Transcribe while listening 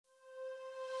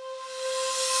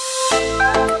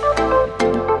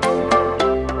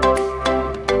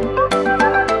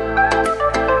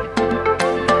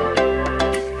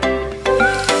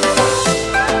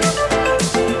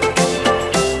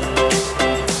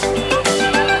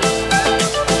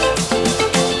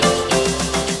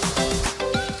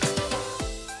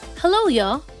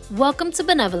y'all. Welcome to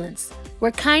Benevolence,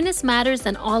 where kindness matters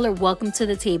and all are welcome to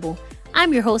the table.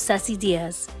 I'm your host, Ceci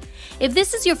Diaz. If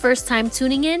this is your first time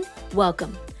tuning in,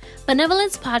 welcome.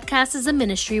 Benevolence Podcast is a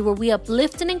ministry where we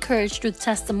uplift and encourage through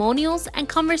testimonials and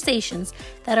conversations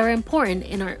that are important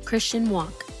in our Christian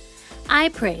walk. I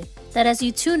pray that as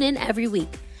you tune in every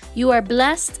week, you are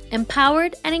blessed,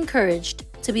 empowered, and encouraged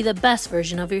to be the best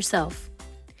version of yourself.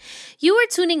 You are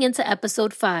tuning into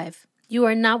episode 5. You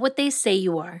are not what they say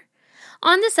you are.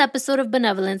 On this episode of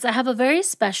Benevolence, I have a very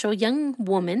special young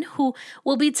woman who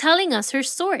will be telling us her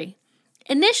story.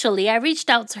 Initially, I reached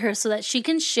out to her so that she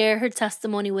can share her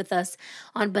testimony with us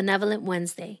on Benevolent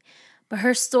Wednesday. But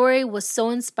her story was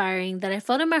so inspiring that I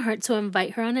felt in my heart to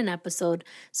invite her on an episode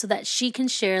so that she can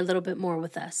share a little bit more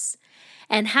with us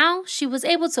and how she was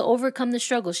able to overcome the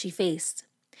struggle she faced.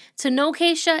 To know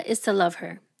Keisha is to love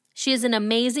her. She is an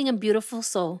amazing and beautiful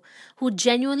soul who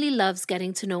genuinely loves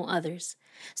getting to know others.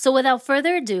 So without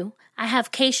further ado, I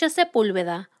have Keisha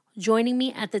Sepulveda joining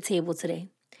me at the table today.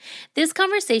 This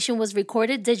conversation was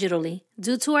recorded digitally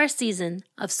due to our season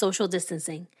of social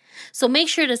distancing. So make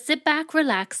sure to sit back,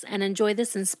 relax, and enjoy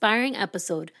this inspiring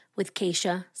episode with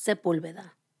Keisha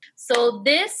Sepulveda. So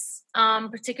this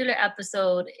particular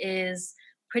episode is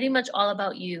pretty much all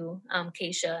about you,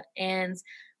 Keisha, and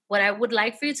what I would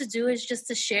like for you to do is just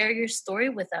to share your story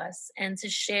with us and to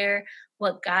share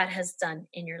what God has done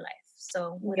in your life.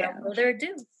 So without further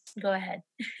ado, go ahead.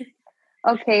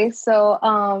 Okay,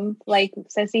 so like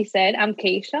Ceci said, I'm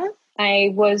Keisha.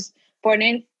 I was born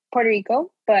in Puerto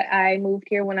Rico, but I moved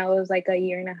here when I was like a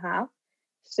year and a half.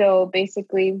 So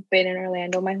basically been in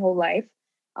Orlando my whole life.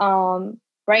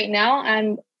 Right now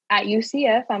I'm at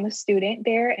UCF. I'm a student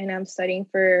there and I'm studying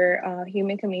for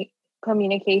human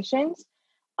communications.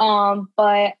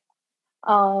 But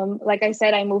like I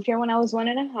said, I moved here when I was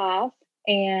 1.5,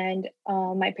 and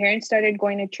my parents started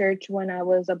going to church when I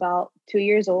was about 2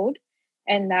 years old,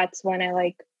 and that's when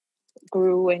I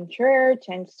grew in church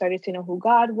and started to know who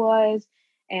God was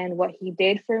and what He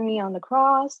did for me on the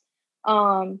cross.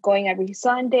 Going every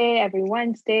Sunday, every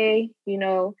Wednesday,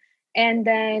 and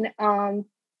then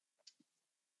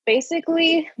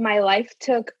basically my life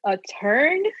took a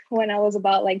turn when I was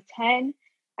about 10.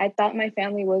 I thought my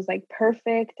family was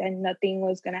perfect and nothing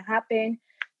was going to happen.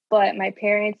 But my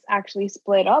parents actually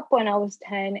split up when I was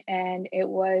 10, and it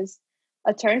was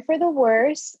a turn for the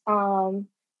worse.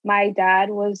 My dad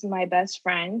was my best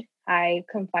friend. I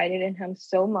confided in him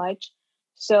so much.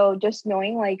 So just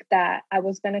knowing that I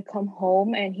was going to come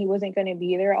home and he wasn't going to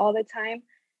be there all the time,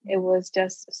 it was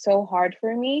just so hard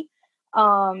for me.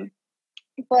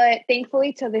 But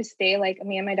thankfully to this day,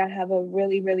 me and my dad have a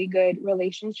really, really good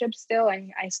relationship still,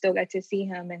 and I still get to see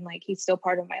him, and he's still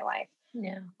part of my life.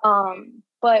 Yeah.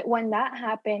 But when that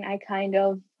happened, I kind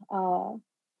of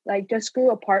just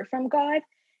grew apart from God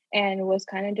and was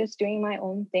kind of just doing my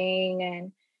own thing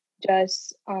and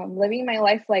just living my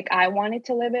life like I wanted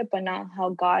to live it, but not how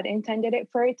God intended it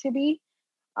for it to be.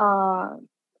 And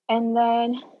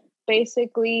then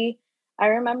basically, I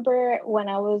remember when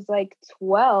I was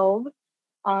 12,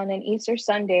 on an Easter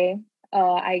Sunday,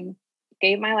 I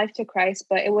gave my life to Christ,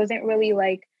 but it wasn't really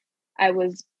I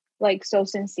was so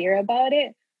sincere about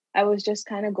it. I was just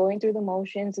kind of going through the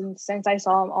motions, and since I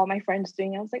saw all my friends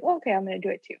doing it, I was like, okay, I'm going to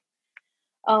do it too.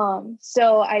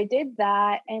 So I did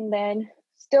that, and then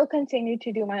still continued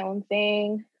to do my own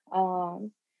thing.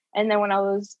 And then when I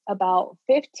was about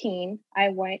 15, I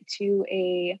went to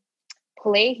a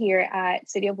play here at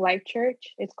City of Life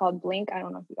Church. It's called Blink. I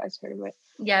don't know if you guys heard of it.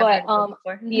 Yeah, but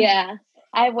yeah,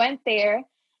 I went there,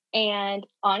 and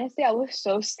honestly, I was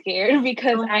so scared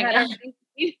because I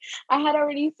had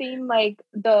already seen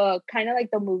the kind of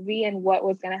the movie and what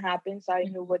was gonna happen, so I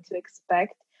knew what to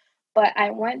expect. But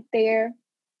I went there,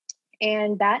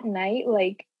 and that night,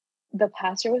 the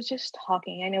pastor was just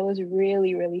talking, and it was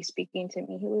really, really speaking to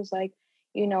me. He was like,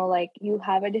 you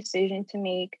have a decision to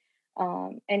make.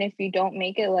 And if you don't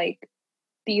make it,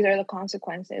 these are the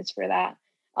consequences for that.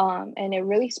 And it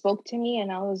really spoke to me.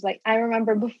 And I was I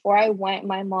remember before I went,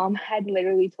 my mom had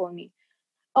literally told me,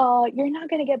 you're not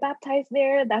going to get baptized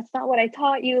there. That's not what I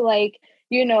taught you.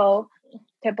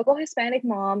 Typical Hispanic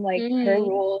mom, her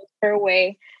rules, her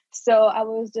way. So I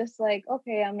was just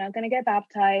okay, I'm not going to get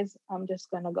baptized. I'm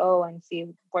just going to go and see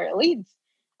where it leads.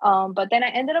 But then I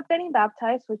ended up getting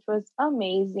baptized, which was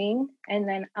amazing. And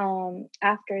then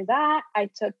after that, I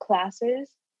took classes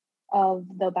of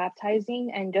the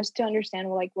baptizing and just to understand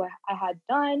what I had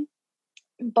done.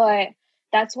 But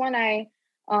that's when I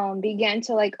began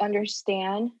to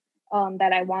understand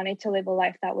that I wanted to live a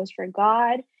life that was for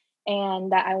God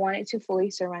and that I wanted to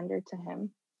fully surrender to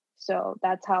Him. So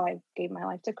that's how I gave my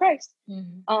life to Christ.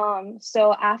 Mm-hmm.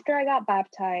 So after I got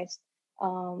baptized,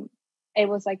 it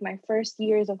was like my first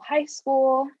years of high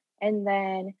school, and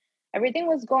then everything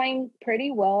was going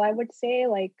pretty well, I would say.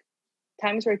 Like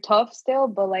times were tough still,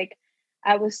 but like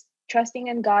I was trusting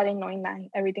in God and knowing that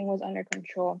everything was under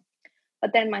control.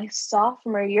 But then my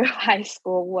sophomore year of high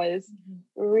school was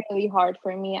really hard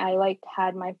for me. I like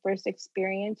had my first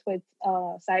experience with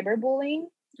cyberbullying.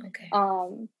 Okay.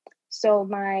 So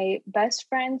my best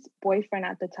friend's boyfriend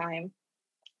at the time,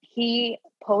 he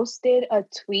posted a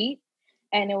tweet,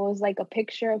 and it was like a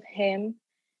picture of him,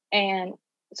 and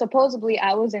supposedly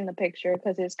I was in the picture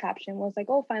because his caption was like,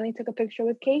 "Oh, finally took a picture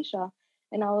with Keisha,"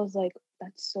 and I was like,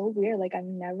 "That's so weird. Like I've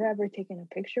never ever taken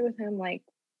a picture with him. Like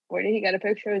where did he get a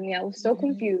picture with me?" I was so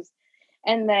confused.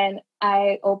 And then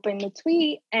I opened the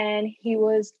tweet, and he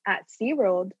was at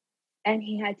SeaWorld, and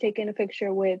he had taken a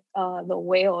picture with the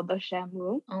whale, the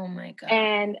Shamu. Oh my God.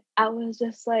 And I was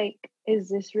just like, is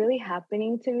this really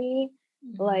happening to me?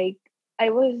 Like I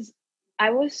was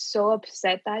so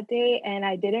upset that day, and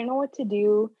I didn't know what to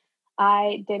do.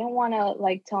 I didn't want to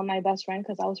like tell my best friend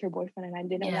because I was her boyfriend, and I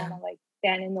didn't want to like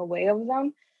stand in the way of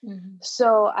them.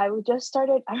 So I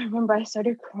remember I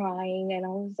started crying, and I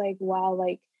was like, wow,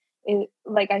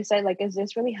 like I said, like, is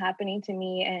this really happening to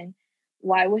me? And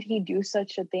why would he do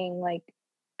such a thing? Like,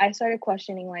 I started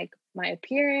questioning like my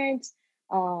appearance,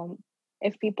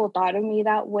 if people thought of me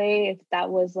that way, if that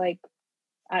was like,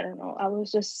 I don't know, I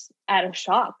was just out of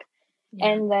shock. Yeah.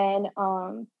 And then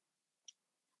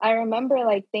I remember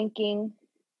like thinking,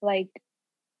 like,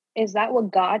 is that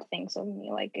what God thinks of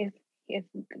me? Like if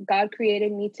God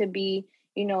created me to be,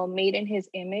 you know, made in his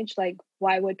image, like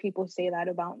why would people say that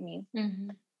about me?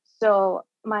 So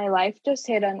my life just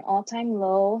hit an all-time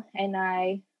low, and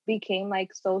I became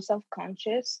like so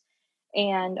self-conscious.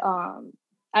 And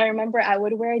I remember I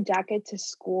would wear a jacket to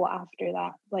school after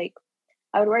that. Like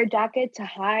I would wear a jacket to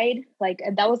hide. Like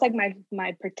that was like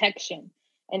my protection.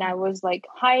 And I was like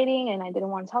hiding, and I didn't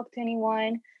want to talk to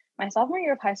anyone. My sophomore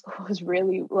year of high school was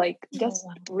really like just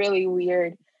really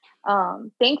weird.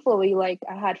 Thankfully, like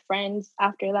I had friends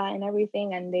after that and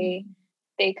everything, and they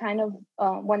kind of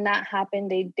when that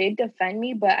happened, they did defend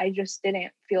me, but I just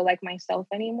didn't feel like myself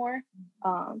anymore.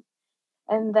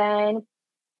 And then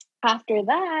after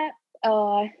that,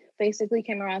 basically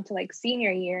came around to like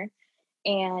senior year,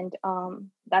 and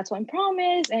that's when prom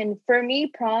is. And for me,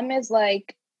 prom is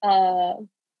like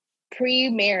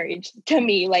pre-marriage to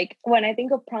me. Like when I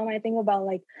think of prom, I think about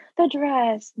like the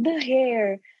dress, the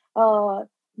hair,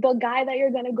 the guy that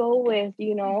you're gonna go with,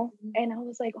 you know. And I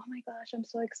was like, oh my gosh, I'm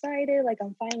so excited, like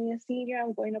I'm finally a senior,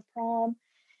 I'm going to prom,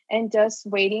 and just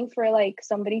waiting for like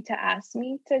somebody to ask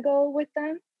me to go with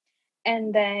them.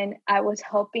 And then I was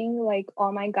helping like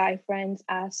all my guy friends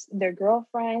ask their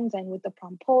girlfriends and with the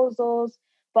promposals,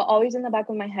 but always in the back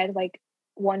of my head, like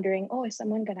wondering, oh, is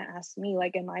someone gonna ask me?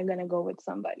 Like, am I gonna go with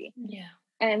somebody? Yeah.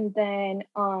 And then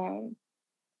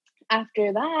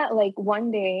after that, like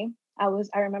one day I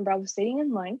remember I was sitting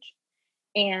in lunch,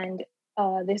 and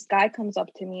this guy comes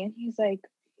up to me, and he's like,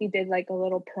 he did like a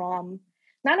little prom,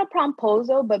 not a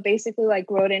promposal, but basically like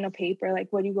wrote in a paper, like,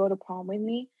 would you go to prom with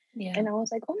me? Yeah. And I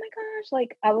was like, oh my gosh,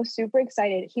 like I was super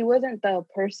excited. He wasn't the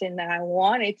person that I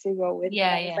wanted to go with.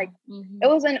 Yeah. It was like, it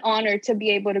was an honor to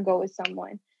be able to go with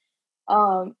someone.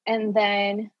 And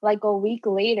then like a week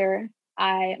later,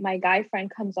 my guy friend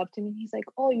comes up to me, and he's like,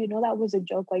 oh, you know, that was a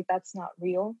joke, like that's not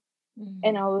real.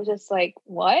 And I was just like,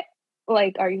 what?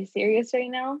 Like, are you serious right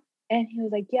now? And he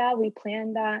was like, yeah, we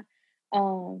planned that.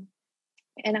 And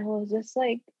I was just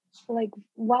like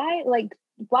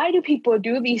why do people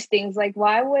do these things? Like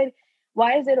why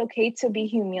is it okay to be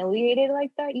humiliated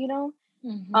like that, you know?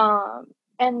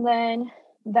 And then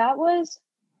that was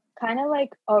kind of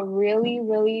like a really,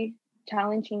 really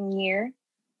challenging year.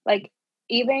 Like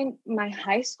even my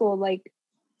high school, like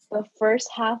the first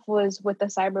half was with the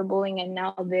cyberbullying, and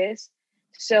now this.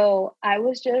 So I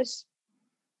was just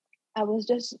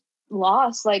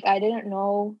lost. Like I didn't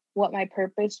know what my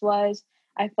purpose was.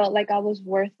 I felt like I was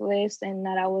worthless, and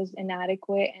that I was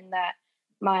inadequate, and that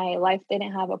my life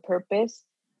didn't have a purpose.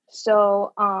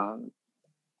 So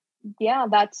yeah,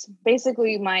 that's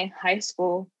basically my high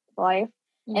school life.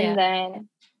 Yeah. And then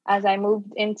as I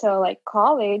moved into like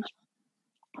college,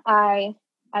 I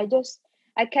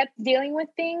kept dealing with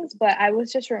things, but I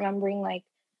was just remembering like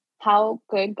how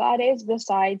good God is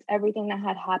besides everything that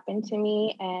had happened to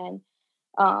me, and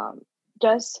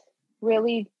just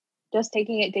really just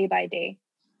taking it day by day,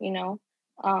 you know.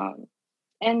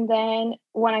 And then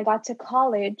when I got to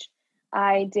college,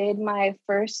 I did my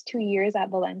first 2 years at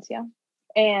Valencia,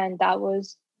 and it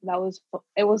was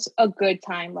a good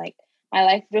time. Like my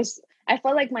life just, I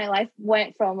felt like my life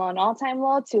went from an all-time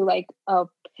low to like a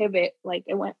pivot. Like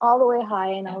it went all the way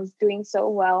high and I was doing so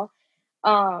well.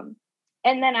 Um,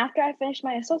 and then after I finished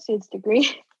my associate's degree,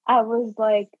 I was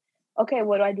like, okay,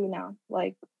 what do I do now?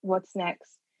 Like, what's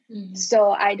next? Mm-hmm.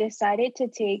 So I decided to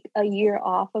take a year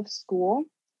off of school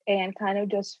and kind of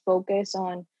just focus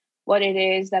on what it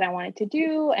is that I wanted to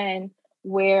do and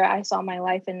where I saw my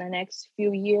life in the next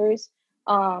few years.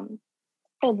 And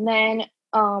then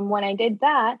when I did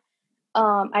that,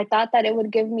 I thought that it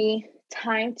would give me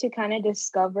time to kind of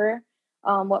discover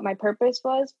what my purpose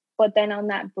was. But then on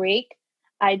that break,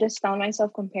 I just found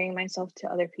myself comparing myself to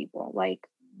other people. Like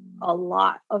a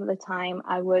lot of the time,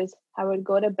 I would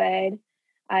go to bed,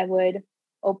 I would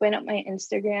open up my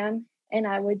Instagram, and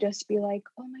I would just be like,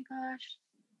 oh my gosh,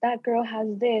 that girl has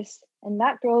this, and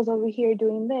that girl's over here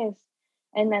doing this.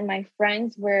 And then my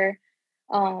friends were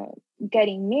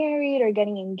getting married or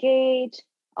getting engaged.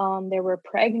 They were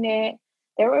pregnant.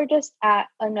 They were just at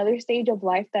another stage of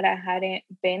life that I hadn't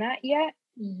been at yet.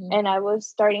 Mm-hmm. And I was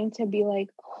starting to be like,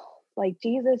 oh, like,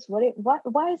 Jesus,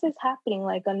 why is this happening?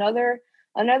 Like another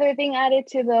thing added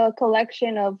to the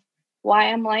collection of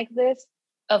why I'm like this.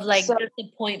 Of like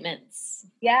disappointments.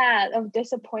 Yeah, of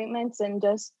disappointments and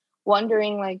just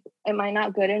wondering, like, am I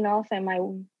not good enough? Am I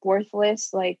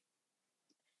worthless? Like,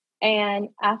 and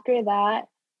after that,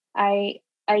 I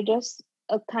just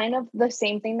kind of the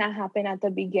same thing that happened at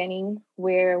the beginning,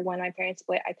 where when my parents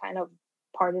split, I kind of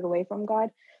parted away from God.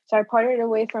 So I parted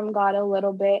away from God a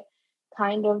little bit,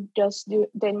 kind of just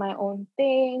did my own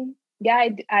thing. Yeah,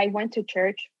 I went to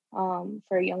church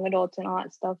for young adults and all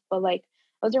that stuff, but like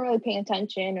I wasn't really paying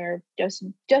attention, or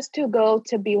just to go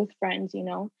to be with friends, you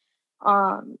know.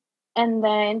 And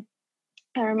then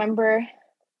I remember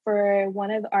for one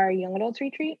of our young adults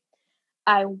retreat,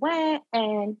 I went,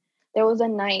 and there was a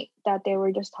night that they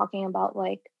were just talking about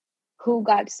like who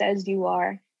God says you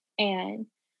are and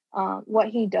what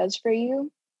he does for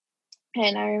you.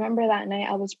 And I remember that night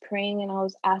I was praying and I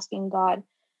was asking God,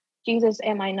 Jesus,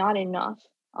 am I not enough?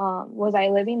 Was I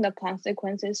living the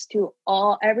consequences to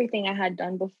everything I had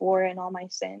done before and all my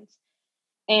sins?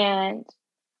 And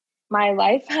my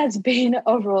life has been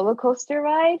a roller coaster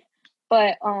ride,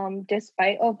 but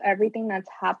despite of everything that's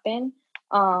happened,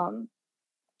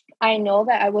 I know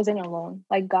that I wasn't alone.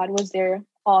 Like God was there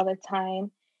all the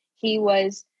time. He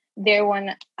was there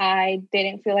when I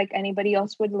didn't feel like anybody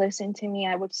else would listen to me.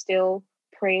 I would still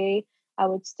pray. I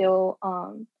would still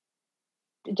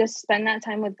just spend that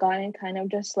time with God and kind of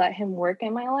just let him work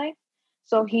in my life.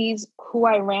 So he's who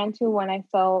I ran to when I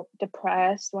felt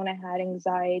depressed, when I had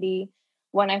anxiety,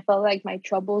 when I felt like my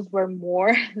troubles were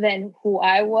more than who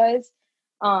I was.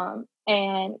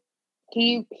 And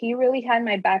he really had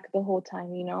my back the whole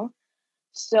time, you know?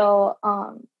 So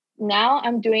now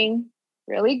I'm doing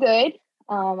really good.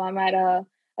 I'm at a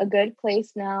good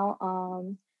place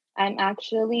now. I'm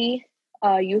actually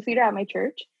a youth leader at my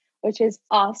church, which is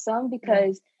awesome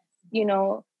because, you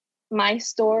know, my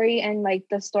story and like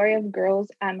the story of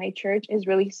girls at my church is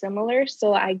really similar.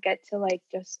 So I get to like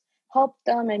just help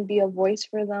them and be a voice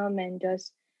for them, and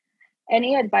just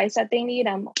any advice that they need,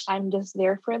 I'm just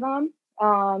there for them.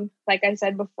 Like I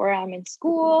said before, I'm in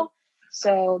school,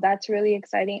 so that's really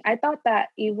exciting. I thought that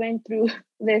even through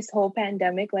this whole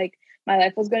pandemic, like my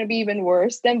life was going to be even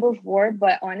worse than before,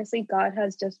 but honestly, God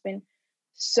has just been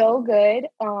so good.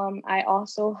 I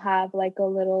also have like a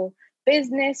little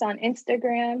business on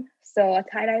Instagram, so a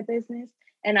tie-dye business,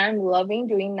 and I'm loving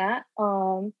doing that.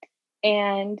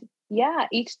 And yeah,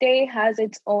 each day has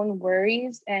its own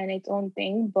worries and its own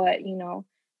thing, but you know,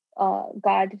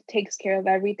 God takes care of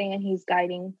everything and he's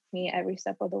guiding me every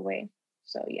step of the way.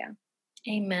 So yeah.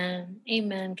 Amen.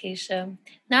 Amen, Keisha.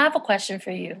 Now I have a question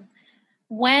for you.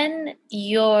 When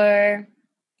your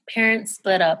parents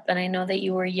split up, and I know that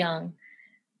you were young,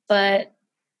 but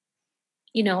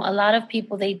you know, a lot of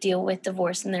people, they deal with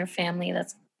divorce in their family.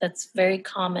 That's very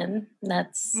common.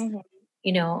 That's,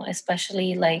 you know,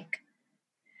 especially like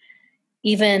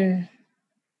even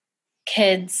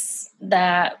kids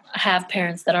that have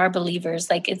parents that are believers,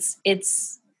 like it's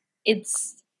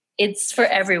for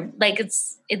every, like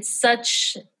it's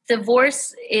such,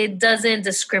 divorce, it doesn't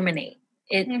discriminate.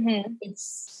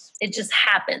 It just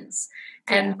happens.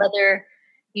 And whether,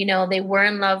 you know, they were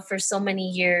in love for so many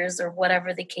years or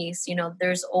whatever the case, you know,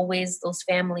 there's always those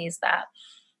families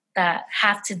that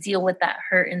have to deal with that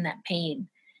hurt and that pain.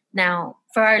 Now,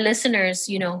 for our listeners,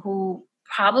 you know, who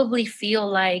probably feel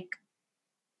like,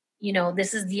 you know,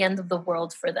 this is the end of the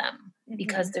world for them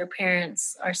because their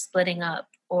parents are splitting up,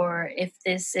 or if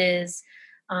this is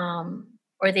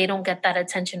or they don't get that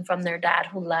attention from their dad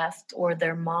who left or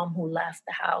their mom who left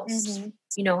the house.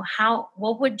 Mm-hmm.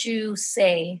 What would you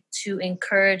say to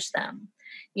encourage them?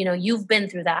 You've been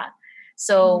through that.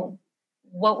 So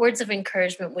what words of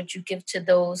encouragement would you give to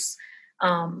those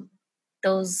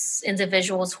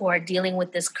individuals who are dealing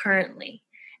with this currently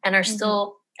and are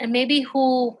still, and maybe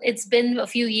who it's been a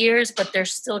few years, but they're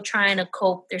still trying to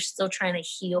cope. They're still trying to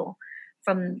heal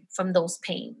from those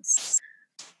pains.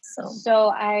 So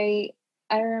I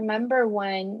remember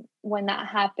when that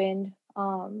happened,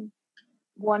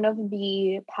 one of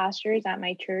the pastors at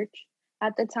my church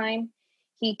at the time,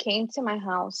 he came to my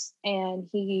house and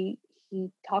he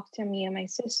talked to me and my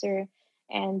sister,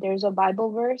 and there's a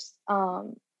Bible verse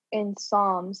in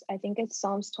Psalms, I think it's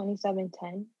Psalms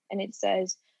 27:10, and it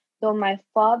says, "Though my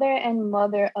father and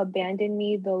mother abandon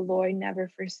me, the Lord never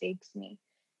forsakes me."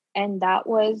 And that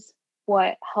was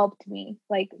what helped me,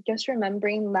 like just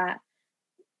remembering that,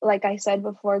 like I said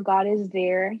before, God is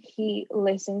there. He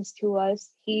listens to us.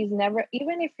 He's never,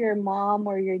 even if your mom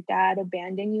or your dad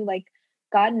abandon you, like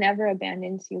God never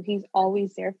abandons you. He's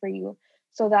always there for you.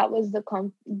 So that was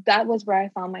that was where I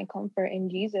found my comfort in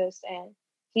Jesus, and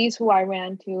he's who I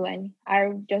ran to. And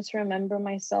I just remember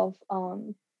myself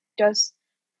just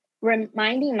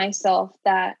reminding myself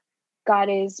that God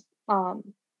is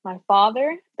my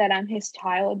father, that I'm his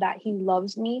child, that he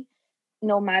loves me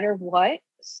no matter what.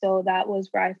 So that was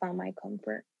where I found my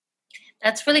comfort.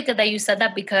 That's really good that you said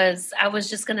that, because I was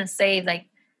just going to say, like,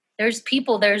 there's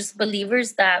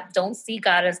believers that don't see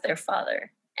God as their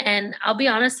father. And I'll be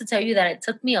honest to tell you that it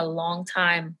took me a long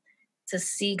time to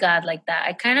see God like that.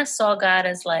 I kind of saw God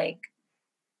as like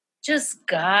just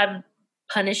God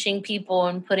punishing people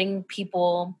and putting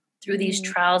people through these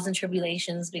trials and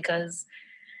tribulations because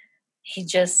he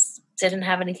just didn't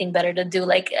have anything better to do.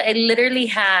 Like, I literally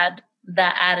had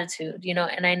that attitude,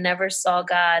 and I never saw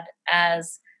God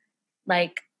as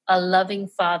like a loving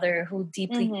father who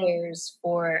deeply cares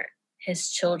for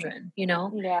his children,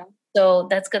 Yeah. So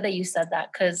that's good that you said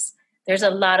that, because there's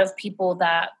a lot of people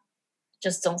that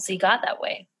just don't see God that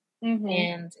way.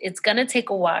 And it's going to take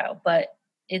a while, but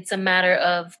it's a matter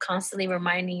of constantly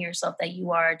reminding yourself that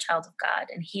you are a child of God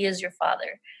and he is your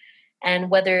father. And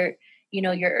whether,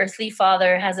 your earthly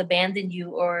father has abandoned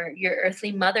you or your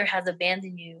earthly mother has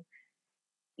abandoned you,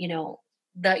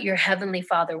 that your heavenly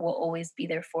father will always be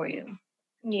there for you.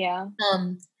 Yeah.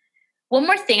 One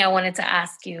more thing I wanted to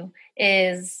ask you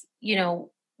is,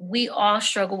 we all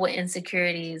struggle with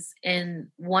insecurities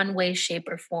in one way, shape,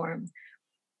 or form.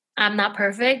 I'm not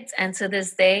perfect. And to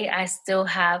this day, I still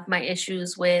have my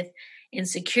issues with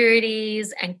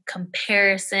insecurities and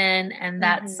comparison. And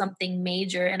that's something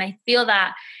major. And I feel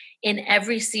that in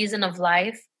every season of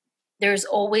life, there's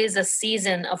always a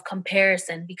season of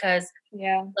comparison, because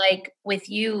like with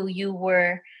you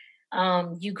were,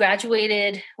 you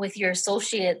graduated with your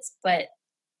associates, but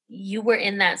you were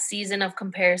in that season of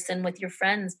comparison with your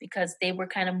friends because they were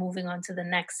kind of moving on to the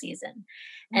next season.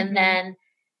 And then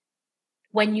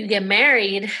when you get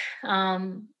married,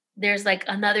 there's like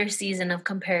another season of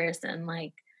comparison.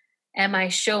 Like, am I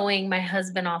showing my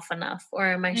husband off enough, or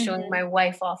am I showing my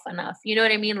wife off enough? You know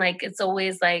what I mean? Like, it's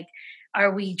always like,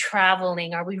 are we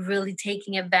traveling? Are we really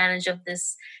taking advantage of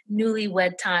this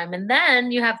newlywed time? And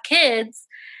then you have kids.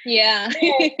 Yeah.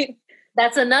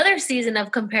 That's another season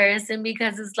of comparison,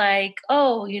 because it's like,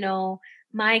 oh,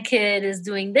 my kid is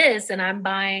doing this and I'm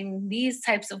buying these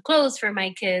types of clothes for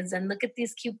my kids, and look at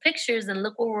these cute pictures and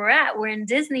look where we're at. We're in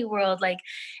Disney World. Like,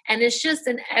 and it's just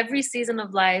in every season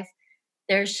of life,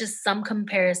 there's just some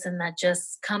comparison that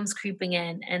just comes creeping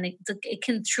in, and it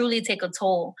can truly take a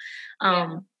toll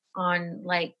on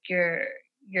like your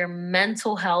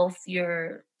mental health,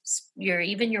 your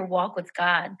even your walk with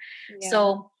God.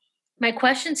 So my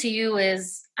question to you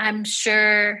is, I'm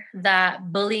sure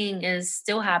that bullying is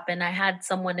still happen. I had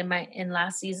someone in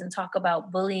last season talk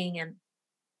about bullying, and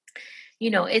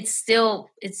it's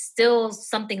still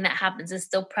something that happens. It's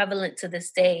still prevalent to this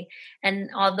day.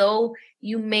 And although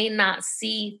you may not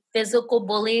see physical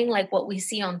bullying like what we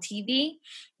see on TV,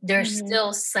 there's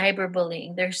still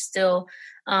cyberbullying. There's still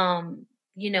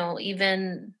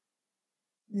even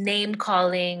name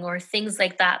calling or things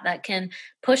like that can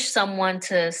push someone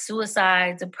to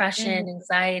suicide, depression,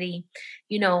 anxiety.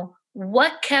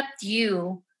 What kept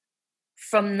you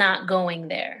from not going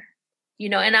there?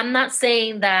 And I'm not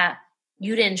saying that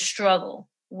you didn't struggle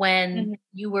when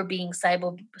you were being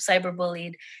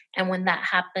cyberbullied and when that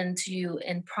happened to you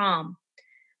in prom,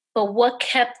 but what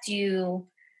kept you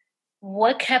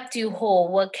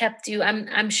whole? What kept you?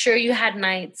 I'm sure you had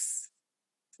nights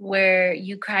where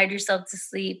you cried yourself to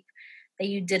sleep, that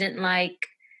you didn't like,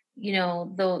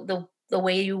 the the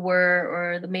way you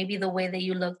were, or maybe the way that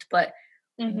you looked, but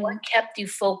what kept you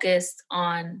focused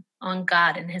on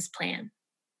God and his plan?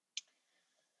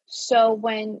 So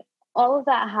when all of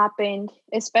that happened,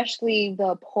 especially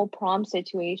the whole prom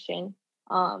situation,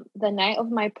 the night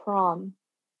of my prom,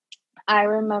 I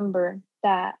remember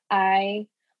that I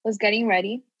was getting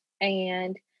ready,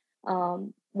 and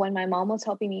when my mom was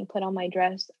helping me put on my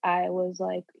dress, I was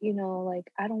like,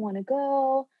 like, I don't want to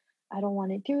go. I don't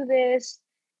want to do this.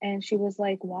 And she was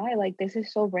like, why? Like, this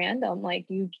is so random. Like,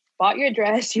 you bought your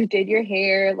dress, you did your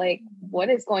hair. Like, what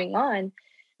is going on?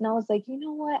 And I was like, you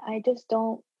know what? I just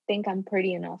don't think I'm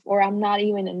pretty enough, or I'm not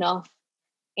even enough.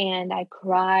 And I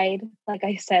cried. Like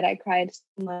I said, I cried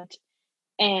so much.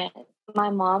 And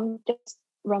my mom just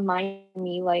reminded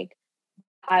me, like,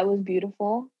 I was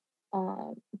beautiful,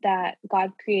 that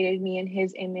God created me in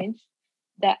his image,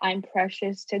 that I'm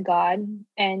precious to God,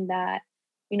 and that,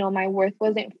 my worth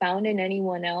wasn't found in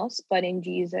anyone else, but in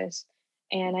Jesus.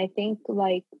 And I think,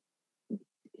 like,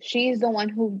 she's the one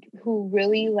who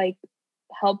really, like,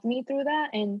 helped me through that.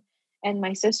 And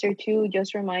my sister too,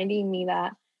 just reminding me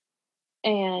that.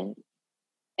 And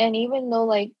even though,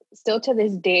 like, still to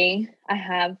this day, I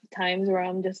have times where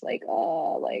I'm just like,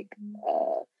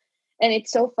 and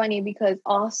it's so funny because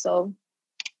also,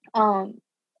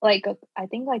 like, I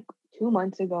think like 2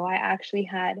 months ago, I actually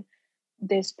had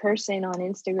this person on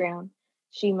Instagram.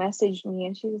 She messaged me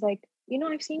and she was like,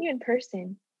 I've seen you in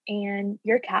person and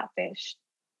you're catfish.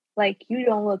 Like, you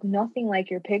don't look nothing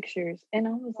like your pictures. And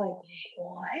I was like,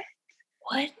 what?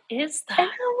 What is that? And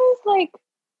I was like,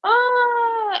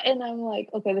 and I'm like,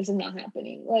 okay, this is not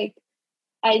happening. Like,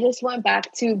 I just went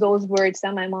back to those words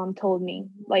that my mom told me.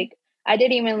 Like, I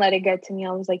didn't even let it get to me.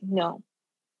 I was like, no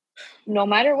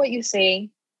matter what you say,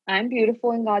 I'm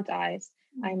beautiful in God's eyes.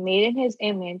 I'm made in his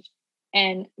image,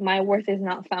 and my worth is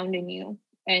not found in you.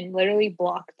 And literally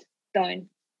blocked. Done.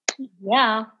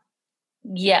 Yeah.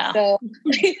 So,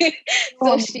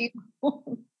 she,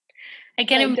 I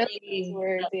can't believe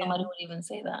that somebody would even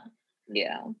say that.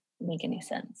 Yeah. Doesn't make any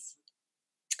sense.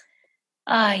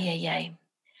 Yeah.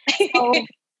 Oh,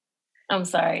 I'm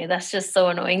sorry. That's just so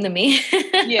annoying to me.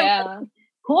 Yeah.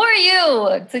 Who are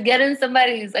you to get in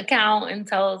somebody's account and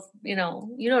tell us, you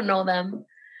don't know them?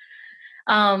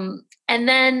 And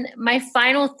then my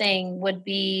final thing would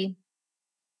be,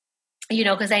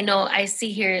 because I know I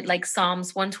see here like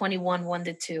Psalms 121,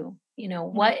 1-2.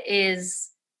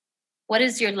 What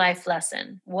is your life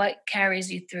lesson? What carries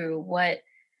you through?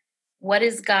 What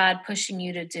is God pushing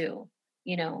you to do?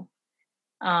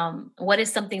 What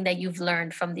is something that you've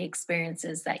learned from the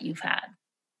experiences that you've had?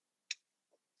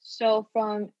 So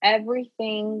from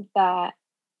everything that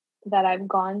I've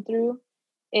gone through,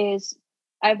 is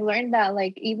I've learned that,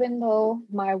 like, even though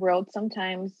my world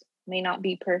sometimes may not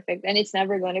be perfect, and it's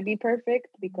never going to be perfect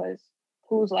because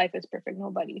whose life is perfect?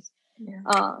 Nobody's.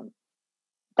 Yeah.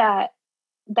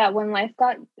 That when life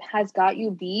has got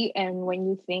you beat, and when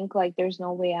you think like there's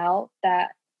no way out, that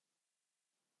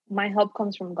my help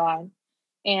comes from God.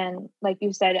 And like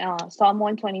you said, Psalm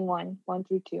 121,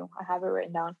 1-2, I have it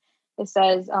written down. It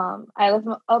says, I lift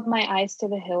up my eyes to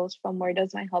the hills. From where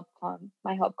does my help come?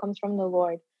 My help comes from the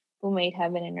Lord who made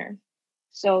heaven and earth.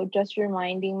 So just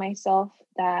reminding myself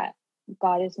that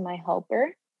God is my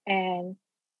helper. And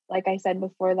like I said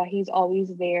before, that he's always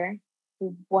there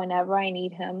whenever I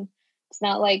need him. It's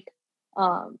not like,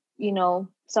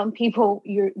 some people,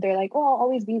 they're like, oh, I'll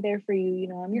always be there for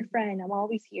you. I'm your friend. I'm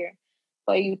always here.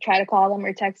 But you try to call them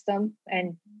or text them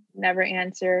and never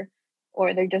answer,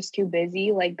 or they're just too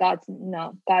busy. Like, God's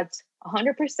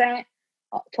 100%,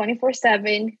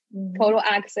 24/7, total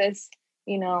access,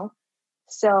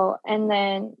 So, and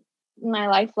then my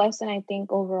life lesson, I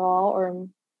think overall, or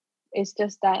it's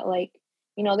just that, like,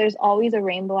 there's always a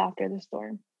rainbow after the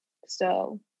storm.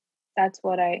 So that's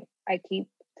what I keep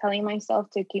telling myself,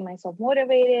 to keep myself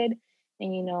motivated.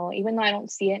 And, even though I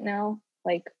don't see it now,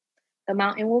 like, the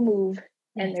mountain will move.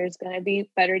 Yes. And there's going to be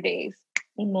better days.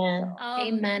 Amen.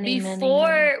 Amen.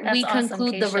 Before we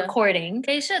conclude the recording,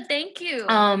 Keisha, thank you.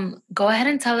 Go ahead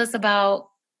and tell us about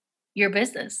your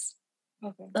business,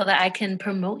 okay, so that I can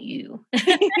promote you.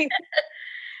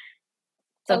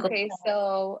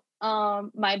 So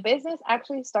my business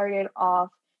actually started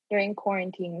off during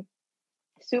quarantine.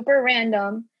 Super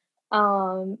random.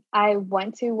 I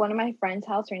went to one of my friend's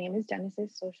house. Her name is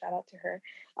Genesis, so shout out to her.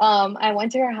 I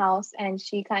went to her house and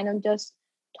she kind of just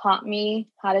taught me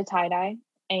how to tie-dye.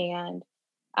 And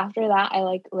after that, I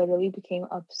like literally became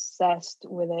obsessed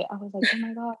with it. I was like, oh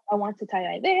my God, I want to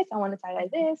tie-dye this. I want to tie-dye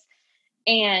this.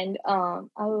 And I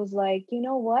was like, you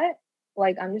know what?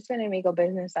 Like, I'm just going to make a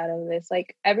business out of this.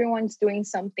 Like, everyone's doing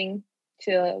something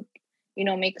to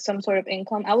make some sort of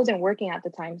income. I wasn't working at the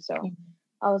time, so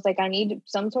I was like, I need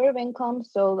some sort of income,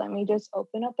 so let me just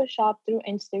open up a shop through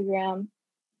Instagram.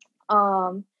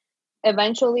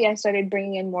 Eventually I started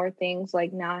bringing in more things.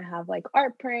 Like now I have like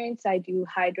art prints, I do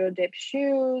hydro dip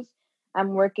shoes. I'm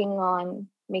working on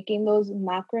making those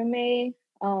macrame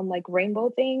like rainbow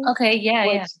things. Okay,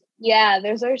 yeah,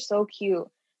 those are so cute.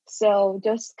 So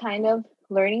just kind of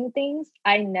learning things.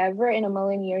 I never in a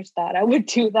million years thought I would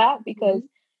do that, because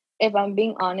if I'm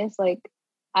being honest, like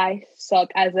I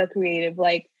suck as a creative.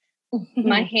 Like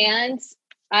my hands,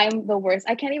 I'm the worst.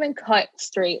 I can't even cut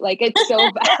straight. Like it's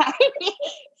so bad.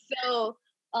 So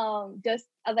just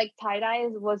like tie-dye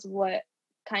was what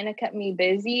kind of kept me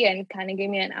busy and kind of gave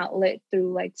me an outlet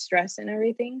through like stress and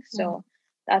everything. So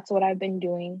that's what I've been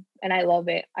doing, and I love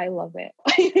it.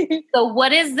 So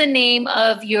what is the name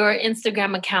of your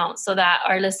Instagram account so that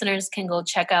our listeners can go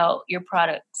check out your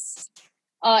products?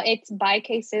 It's by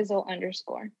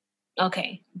 @KSizzle_.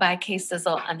 Okay, by @KSizzle_.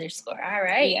 All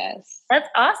right. Yes. That's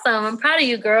awesome. I'm proud of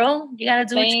you, girl. You got to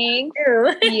do Thanks.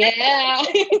 what you do. Yeah.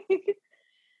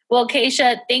 Well,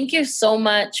 Keisha, thank you so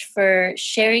much for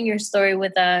sharing your story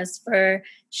with us, for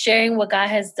sharing what God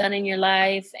has done in your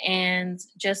life, and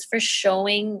just for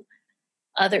showing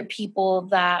other people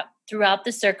that throughout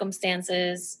the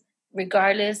circumstances,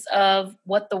 regardless of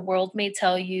what the world may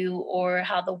tell you or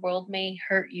how the world may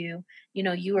hurt you,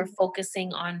 you are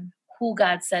focusing on who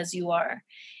God says you are.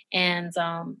 And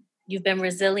you've been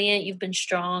resilient, you've been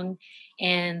strong.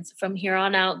 And from here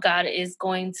on out, God is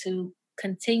going to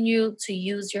continue to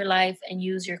use your life and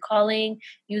use your calling,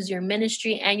 use your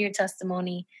ministry and your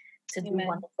testimony to do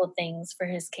wonderful things for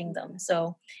his kingdom.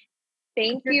 So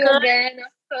thank you again.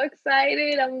 I'm so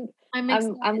excited.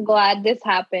 I'm glad this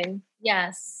happened.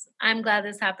 Yes, I'm glad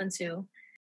this happened too.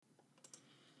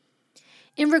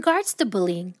 In regards to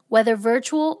bullying, whether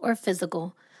virtual or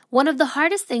physical, one of the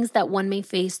hardest things that one may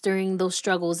face during those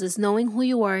struggles is knowing who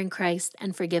you are in Christ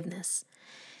and forgiveness.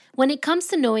 When it comes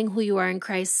to knowing who you are in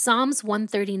Christ, Psalms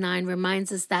 139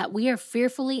 reminds us that we are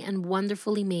fearfully and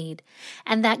wonderfully made,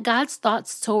 and that God's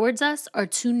thoughts towards us are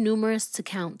too numerous to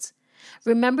count.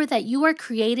 Remember that you are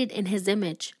created in His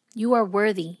image. You are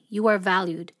worthy. You are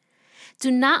valued.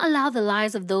 Do not allow the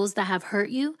lies of those that have hurt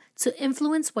you to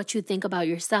influence what you think about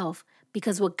yourself,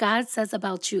 because what God says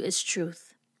about you is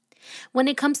truth. When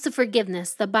it comes to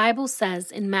forgiveness, the Bible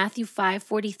says in Matthew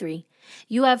 5:43,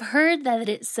 "You have heard that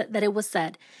it was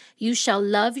said, 'You shall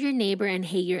love your neighbor and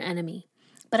hate your enemy.'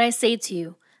 But I say to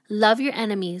you, love your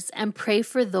enemies and pray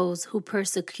for those who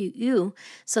persecute you,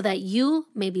 so that you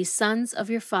may be sons of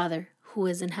your Father who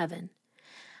is in heaven."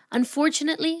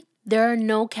 Unfortunately, there are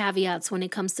no caveats when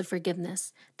it comes to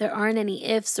forgiveness. There aren't any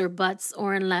ifs or buts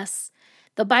or unless.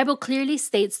 The Bible clearly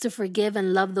states to forgive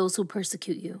and love those who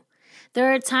persecute you.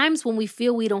 There are times when we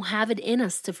feel we don't have it in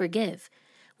us to forgive.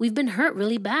 We've been hurt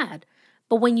really bad.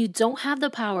 But when you don't have the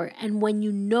power and when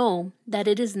you know that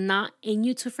it is not in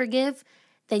you to forgive,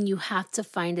 then you have to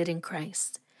find it in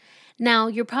Christ. Now,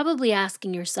 you're probably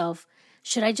asking yourself,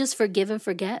 should I just forgive and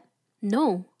forget?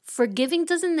 No, forgiving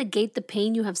doesn't negate the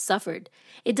pain you have suffered.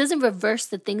 It doesn't reverse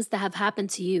the things that have happened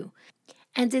to you.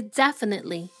 And it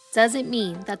definitely doesn't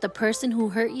mean that the person who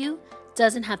hurt you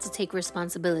doesn't have to take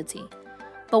responsibility.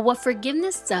 But what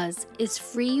forgiveness does is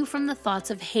free you from the thoughts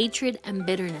of hatred and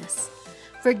bitterness.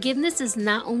 Forgiveness is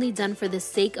not only done for the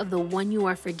sake of the one you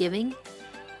are forgiving,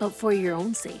 but for your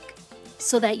own sake,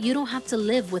 so that you don't have to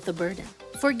live with a burden.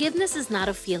 Forgiveness is not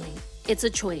a feeling, it's a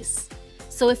choice.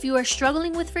 So if you are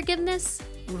struggling with forgiveness,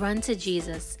 run to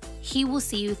Jesus. He will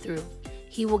see you through.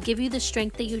 He will give you the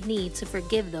strength that you need to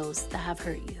forgive those that have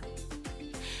hurt you.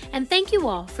 And thank you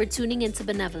all for tuning into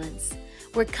Benevolence,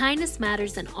 where kindness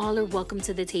matters and all are welcome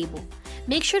to the table.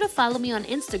 Make sure to follow me on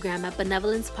Instagram at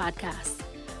Benevolence Podcast.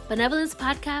 Benevolence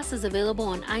Podcast is available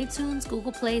on iTunes,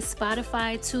 Google Play,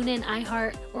 Spotify, TuneIn,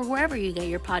 iHeart, or wherever you get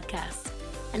your podcasts.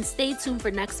 And stay tuned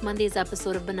for next Monday's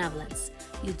episode of Benevolence.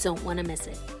 You don't want to miss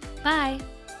it. Bye.